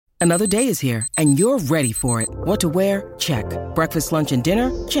Another day is here, and you're ready for it. What to wear? Check. Breakfast, lunch, and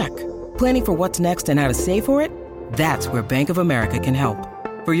dinner? Check. Planning for what's next and how to save for it? That's where Bank of America can help.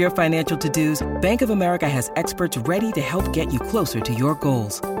 For your financial to-dos, Bank of America has experts ready to help get you closer to your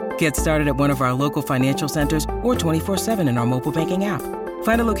goals. Get started at one of our local financial centers or 24/7 in our mobile banking app.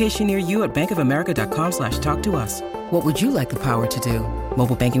 Find a location near you at bankofamerica.com/talktous. What would you like the power to do?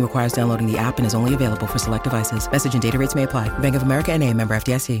 Mobile banking requires downloading the app and is only available for select devices. Message and data rates may apply. Bank of America N.A., member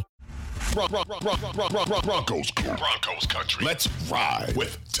FDIC. Broncos country. Let's ride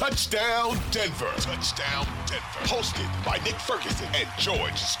with Touchdown Denver. Touchdown Denver. Hosted by Nick Ferguson and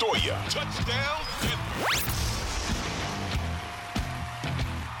George Stoya. Touchdown Denver.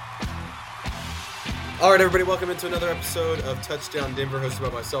 All right, everybody, welcome into another episode of Touchdown Denver, hosted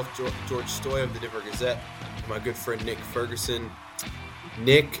by myself, George Stoya of the Denver Gazette, and my good friend Nick Ferguson.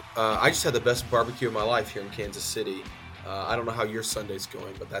 Nick, I just had the best barbecue of my life here in Kansas City. I don't know how your Sunday's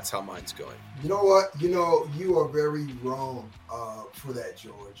going, but that's how mine's going. You know what? You are very wrong for that,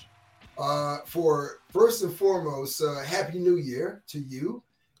 George. For first and foremost, Happy New Year to you.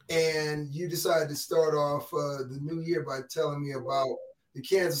 And you decided to start off the new year by telling me about the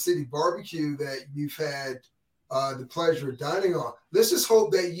Kansas City barbecue that you've had the pleasure of dining on. Let's just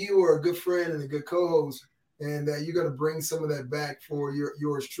hope that you are a good friend and a good co-host and that you're going to bring some of that back for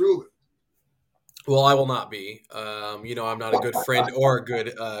yours truly. Well, I will not be. I'm not a good friend or a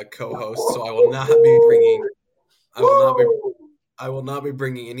good co-host, so I will not be bringing. I will not be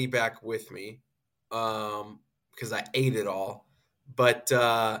bringing any back with me, because I ate it all. But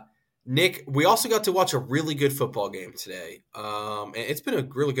Nick, we also got to watch a really good football game today. And it's been a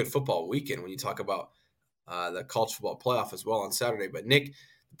really good football weekend when you talk about the college football playoff as well on Saturday. But Nick,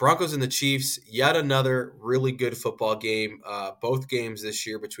 the Broncos and the Chiefs, yet another really good football game. Both games this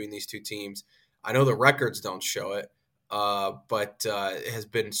year between these two teams. I know the records don't show it, but it has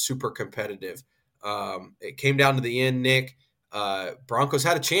been super competitive. It came down to the end, Nick. Broncos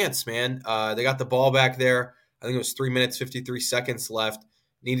had a chance, man. They got the ball back there. I think it was 3 minutes, 53 seconds left.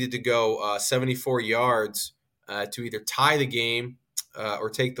 Needed to go 74 yards to either tie the game or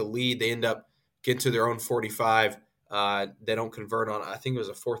take the lead. They end up getting to their own 45. They don't convert on, I think it was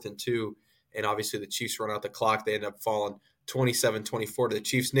a 4th and 2. And obviously the Chiefs run out the clock. They end up falling 27-24 to the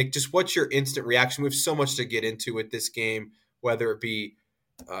Chiefs. Nick, just what's your instant reaction? We have so much to get into with this game, whether it be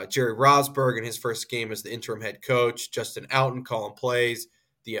Jerry Rosburg in his first game as the interim head coach, Justin Outten calling plays.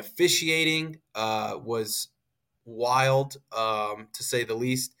 The officiating was wild, to say the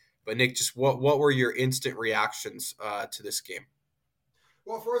least. But, Nick, just what were your instant reactions to this game?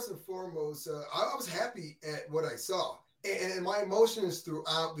 Well, first and foremost, I was happy at what I saw. And my emotions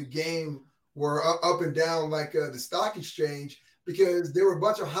throughout the game were up and down like the stock exchange, because there were a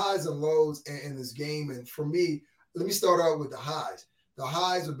bunch of highs and lows in this game. And for me, let me start out with the highs. The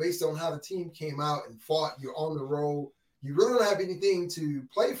highs are based on how the team came out and fought. You're on the road. You really don't have anything to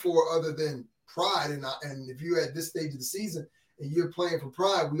play for other than pride. And if you're at this stage of the season and you're playing for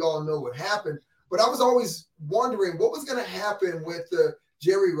pride, we all know what happened. But I was always wondering what was going to happen with the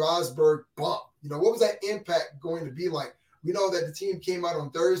Jerry Rosburg bump. What was that impact going to be like? We know that the team came out on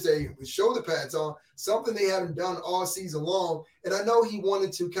Thursday with shoulder pads on, something they haven't done all season long. And I know he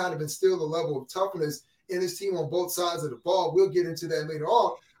wanted to kind of instill the level of toughness in his team on both sides of the ball. We'll get into that later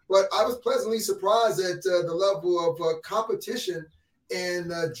on. But I was pleasantly surprised at the level of competition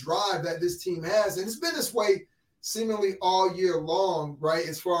and drive that this team has. And it's been this way seemingly all year long, right,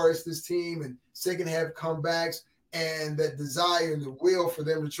 as far as this team and second half comebacks and that desire and the will for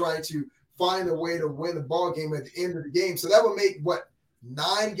them to try to find a way to win the ball game at the end of the game. So that would make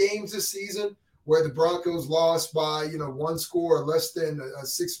 9 games this season where the Broncos lost by, one score or less than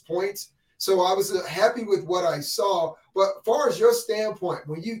 6 points. So I was happy with what I saw. But as far as your standpoint,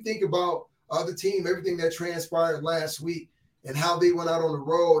 when you think about the team, everything that transpired last week and how they went out on the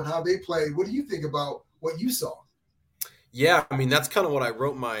road and how they played, what do you think about what you saw? Yeah, I mean, that's kind of what I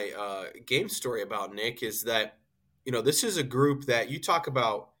wrote my game story about, Nick, is that, this is a group that you talk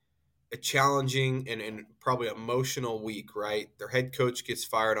about a challenging and probably emotional week, right? Their head coach gets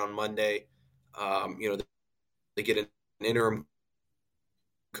fired on Monday. They get an interim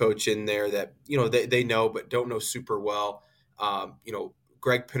coach in there that, they know but don't know super well.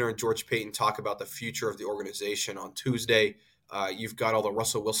 Greg Pinner and George Payton talk about the future of the organization on Tuesday. You've got all the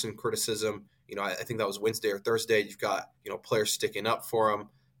Russell Wilson criticism. I think that was Wednesday or Thursday. You've got, players sticking up for him.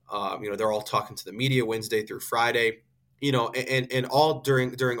 They're all talking to the media Wednesday through Friday. And all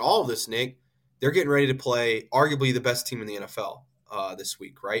during all of this, Nick, they're getting ready to play arguably the best team in the NFL this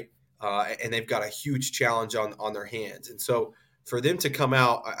week, right? And they've got a huge challenge on their hands. And so for them to come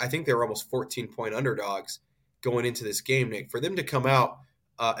out, I think they were almost 14-point underdogs going into this game, Nick. For them to come out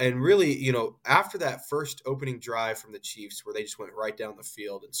And really, after that first opening drive from the Chiefs where they just went right down the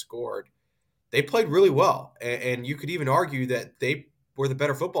field and scored, they played really well. And you could even argue that they were the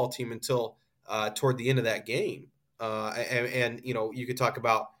better football team until toward the end of that game. And you could talk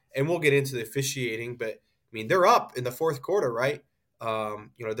about, and we'll get into the officiating, but I mean, they're up in the fourth quarter, right?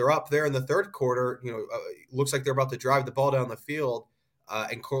 They're up there in the third quarter. Looks like they're about to drive the ball down the field,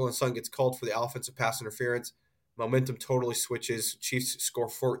 and Cortland Sutton gets called for the offensive pass interference. Momentum totally switches. Chiefs score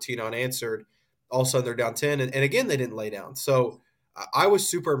 14 unanswered. All of a sudden, they're down 10, and again, they didn't lay down. So I was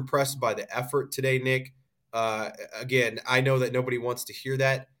super impressed by the effort today, Nick. Again, I know that nobody wants to hear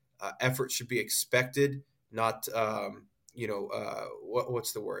that. Effort should be expected, not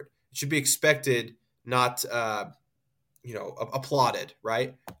what's the word? It should be expected, not applauded,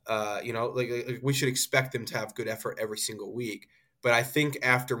 right? Like we should expect them to have good effort every single week. But I think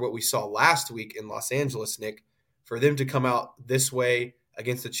after what we saw last week in Los Angeles, Nick, for them to come out this way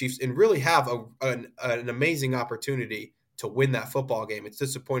against the Chiefs and really have an amazing opportunity to win that football game, it's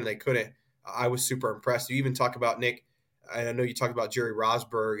disappointing they couldn't. I was super impressed. You even talk about, Nick, and I know you talked about Jerry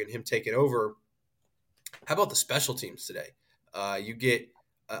Rosburg and him taking over. How about the special teams today? You get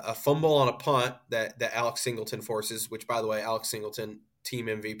a fumble on a punt that Alex Singleton forces, which, by the way, Alex Singleton, team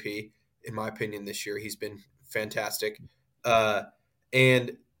MVP, in my opinion, this year. He's been fantastic.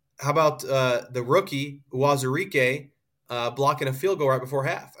 And how about the rookie, Uwazurike, blocking a field goal right before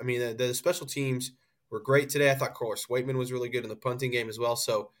half? I mean, the special teams were great today. I thought Corliss Waitman was really good in the punting game as well.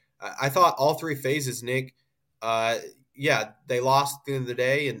 So I thought all three phases, Nick, they lost at the end of the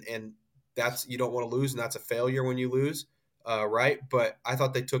day, and that's, you don't want to lose, and that's a failure when you lose, right? But I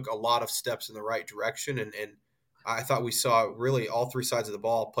thought they took a lot of steps in the right direction, and I thought we saw really all three sides of the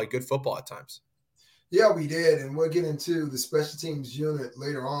ball play good football at times. Yeah, we did, and we'll get into the special teams unit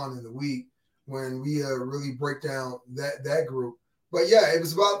later on in the week when we really break down that group. But yeah, it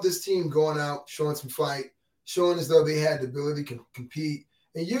was about this team going out, showing some fight, showing as though they had the ability to compete.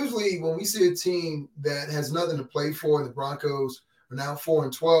 And usually when we see a team that has nothing to play for, and the Broncos are now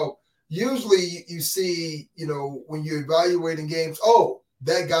 4-12, usually you see, when you're evaluating games, oh,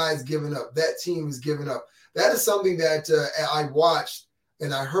 that guy's giving up, that team is giving up. That is something that I watched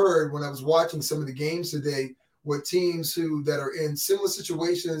and I heard when I was watching some of the games today with teams that are in similar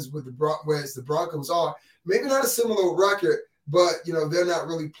situations with whereas the Broncos are. Maybe not a similar record, but they're not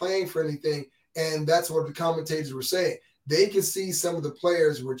really playing for anything. And that's what the commentators were saying. They could see some of the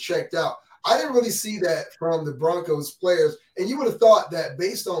players were checked out. I didn't really see that from the Broncos players. And you would have thought that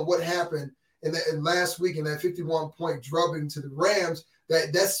based on what happened in last week in that 51-point drubbing to the Rams,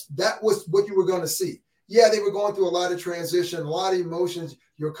 that was what you were going to see. Yeah, they were going through a lot of transition, a lot of emotions.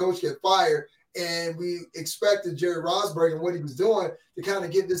 Your coach get fired, and we expected Jerry Rosburg and what he was doing to kind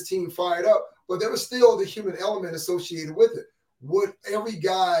of get this team fired up. But there was still the human element associated with it. Would every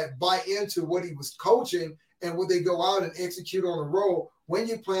guy buy into what he was coaching, and would they go out and execute on the role when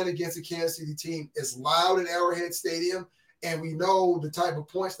you're playing against a Kansas City team? It's loud in Arrowhead Stadium, and we know the type of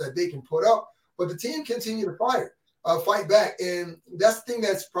points that they can put up. But the team continued to fight back. And that's the thing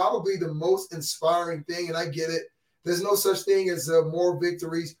that's probably the most inspiring thing. And I get it. There's no such thing as more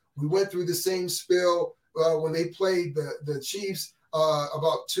victories. We went through the same spill when they played the Chiefs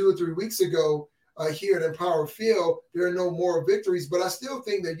about 2 or 3 weeks ago here at Empower Field. There are no more victories. But I still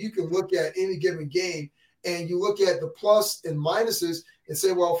think that you can look at any given game and you look at the plus and minuses and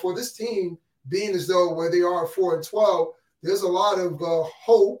say, well, for this team, being as though where they are 4-12, there's a lot of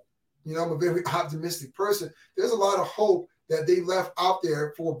hope. I'm a very optimistic person. There's a lot of hope that they left out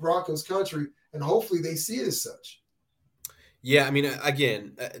there for Broncos country, and hopefully they see it as such. Yeah, I mean,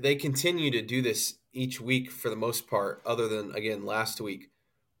 again, they continue to do this each week for the most part, other than, again, last week,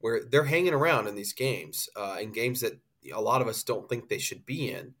 where they're hanging around in these games, in games that a lot of us don't think they should be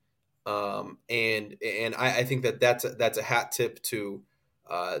in. And I think that's a hat tip to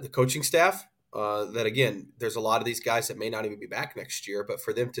the coaching staff. That again, there's a lot of these guys that may not even be back next year, but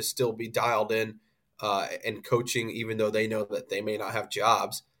for them to still be dialed in and coaching, even though they know that they may not have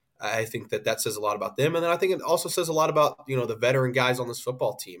jobs, I think that says a lot about them. And then I think it also says a lot about the veteran guys on this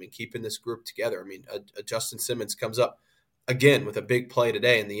football team and keeping this group together. I mean, Justin Simmons comes up again with a big play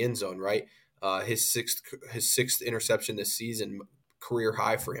today in the end zone, right? His sixth interception this season, career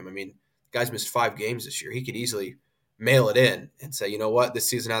high for him. I mean, the guy's missed 5 games this year. He could easily mail it in and say, you know what, this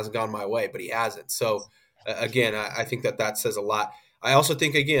season hasn't gone my way, but he hasn't. So again, I think that says a lot. I also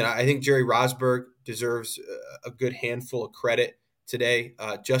think, again, I think Jerry Rosburg deserves a good handful of credit today.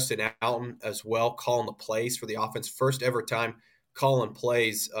 Justin Alton as well, calling the plays for the offense. First ever time calling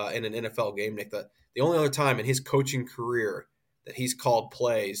plays in an NFL game, Nick. The only other time in his coaching career that he's called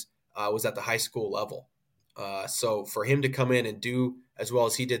plays was at the high school level. So for him to come in and do as well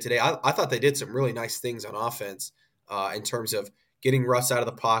as he did today. I thought they did some really nice things on offense in terms of getting Russ out of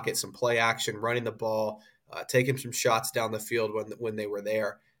the pocket, some play action, running the ball, taking some shots down the field when they were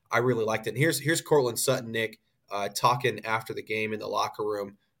there. I really liked it. And here's Cortland Sutton, Nick, talking after the game in the locker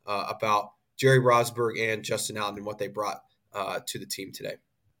room about Jerry Rosburg and Justin Allen and what they brought to the team today.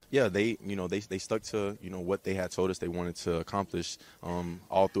 Yeah, they stuck to what they had told us they wanted to accomplish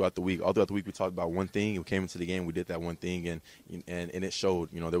all throughout the week. All throughout the week, we talked about one thing. We came into the game, we did that one thing, and it showed.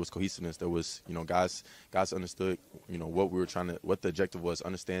 There was cohesiveness. There was guys understood what we were what the objective was,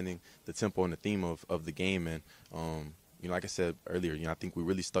 understanding the tempo and the theme of the game, and like I said earlier, I think we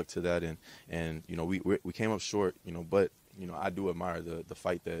really stuck to that, and we came up short, but I do admire the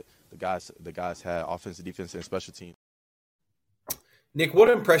fight that the guys had, offensive, defense, and special teams. Nick, what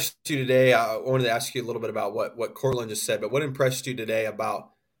impressed you today? I wanted to ask you a little bit about what Cortland just said, but what impressed you today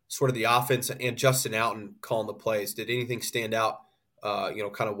about sort of the offense and Justin Allen calling the plays? Did anything stand out,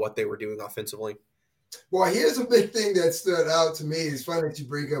 kind of what they were doing offensively? Well, here's a big thing that stood out to me. It's funny that you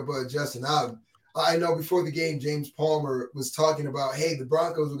bring up Justin Allen. I know before the game, James Palmer was talking about, hey, the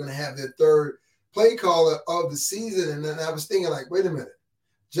Broncos were going to have their third play caller of the season. And then I was thinking, like, wait a minute.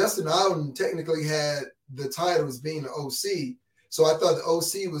 Justin Allen technically had the title as being the OC. So I thought the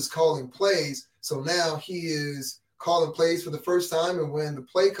OC was calling plays. So now he is calling plays for the first time. And when the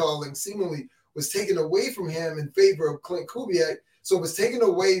play calling seemingly was taken away from him in favor of Clint Kubiak, so it was taken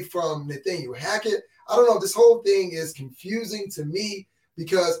away from Nathaniel Hackett. I don't know. This whole thing is confusing to me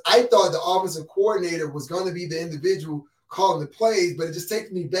because I thought the offensive coordinator was going to be the individual calling the plays, but it just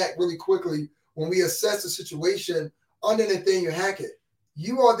takes me back really quickly when we assess the situation under Nathaniel Hackett.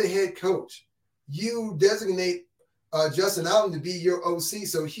 You are the head coach. You designate Justin Allen to be your OC,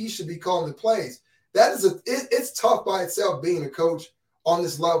 so he should be calling the plays. That is it's tough by itself being a coach on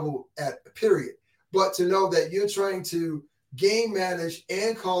this level period. But to know that you're trying to game manage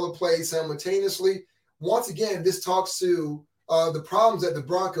and call the plays simultaneously, once again, this talks to the problems that the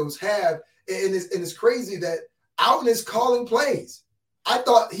Broncos have, and it's crazy that Allen is calling plays. I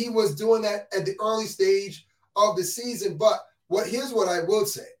thought he was doing that at the early stage of the season, but here's what I will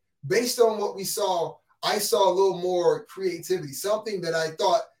say. Based on what we saw, I saw a little more creativity, something that I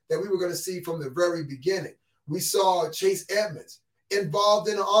thought that we were going to see from the very beginning. We saw Chase Edmonds involved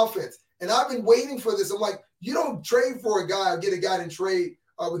in the offense. And I've been waiting for this. I'm like, you don't trade for a guy or get a guy in trade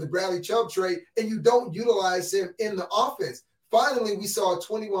with the Bradley Chubb trade, and you don't utilize him in the offense. Finally, we saw a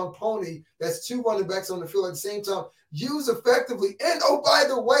 21 pony, that's two running backs on the field at the same time, used effectively. And, oh, by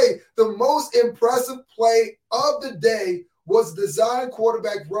the way, the most impressive play of the day was the Zion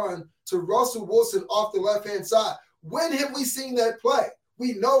quarterback run to Russell Wilson off the left-hand side. When have we seen that play?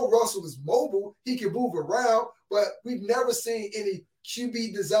 We know Russell is mobile. He can move around, but we've never seen any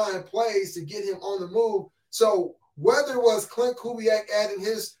QB design plays to get him on the move. So whether it was Clint Kubiak adding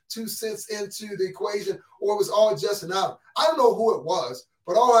his 2 cents into the equation or it was all Justin Allen, I don't know who it was,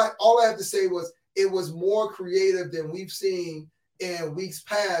 but all I have to say was it was more creative than we've seen in weeks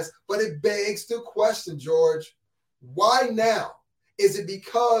past. But it begs the question, George, why now? Is it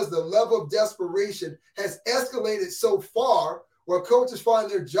because the level of desperation has escalated so far where coaches find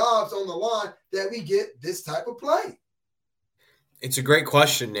their jobs on the line that we get this type of play? It's a great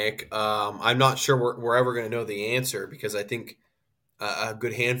question, Nick. I'm not sure we're ever going to know the answer because I think a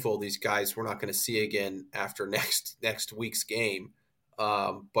good handful of these guys we're not going to see again after next week's game.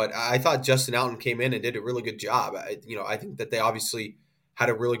 But I thought Justin Allen came in and did a really good job. I think that they obviously had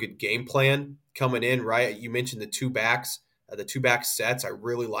a really good game plan coming in, right? You mentioned the two back sets. I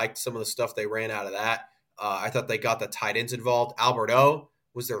really liked some of the stuff they ran out of that. I thought they got the tight ends involved. Albert O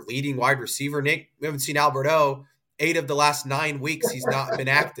was their leading wide receiver, Nick. We haven't seen Albert O 8 of the last 9 weeks. He's not been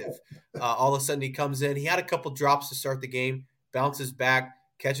active. All of a sudden he comes in. He had a couple drops to start the game, bounces back,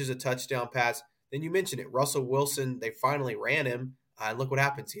 catches a touchdown pass. Then you mentioned it. Russell Wilson, they finally ran him. And look what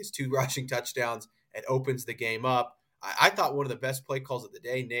happens. He has 2 rushing touchdowns and opens the game up. I thought one of the best play calls of the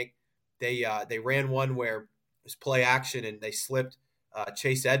day, Nick, they ran one where it was play action and they slipped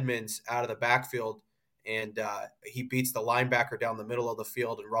Chase Edmonds out of the backfield and he beats the linebacker down the middle of the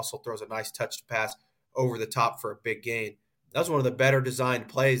field and Russell throws a nice touch pass over the top for a big gain. That was one of the better designed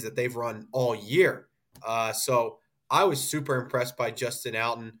plays that they've run all year. So I was super impressed by Justin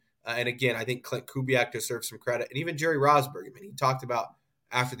Allen. And again, I think Clint Kubiak deserves some credit. And even Jerry Rosburg, I mean, he talked about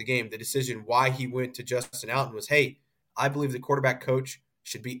after the game, the decision why he went to Justin Allen was, hey, I believe the quarterback coach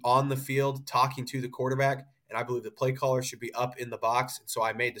should be on the field talking to the quarterback, and I believe the play caller should be up in the box. And so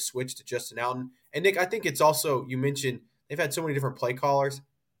I made the switch to Justin Allen. And, Nick, I think it's also, you mentioned they've had so many different play callers.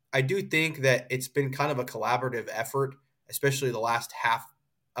 I do think that it's been kind of a collaborative effort, especially the last half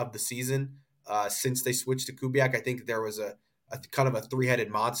of the season since they switched to Kubiak. I think there was a kind of a three-headed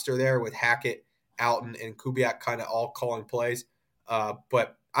monster there with Hackett, Alton, and Kubiak kind of all calling plays.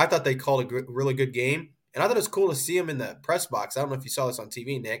 But I thought they called a really good game. And I thought it was cool to see him in the press box. I don't know if you saw this on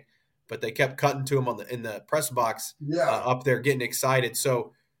TV, Nick, but they kept cutting to him in the press box up there getting excited.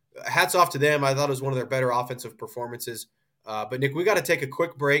 So hats off to them. I thought it was one of their better offensive performances. But, Nick, we got to take a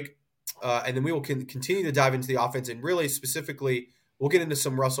quick break, and then we will continue to dive into the offense. And really specifically, we'll get into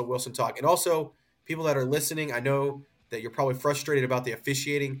some Russell Wilson talk. And also, people that are listening, I know that you're probably frustrated about the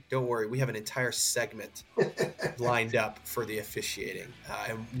officiating. Don't worry. We have an entire segment lined up for the officiating.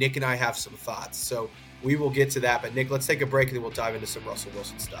 And Nick and I have some thoughts. So we will get to that. But, Nick, let's take a break, and then we'll dive into some Russell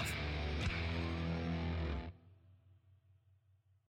Wilson stuff.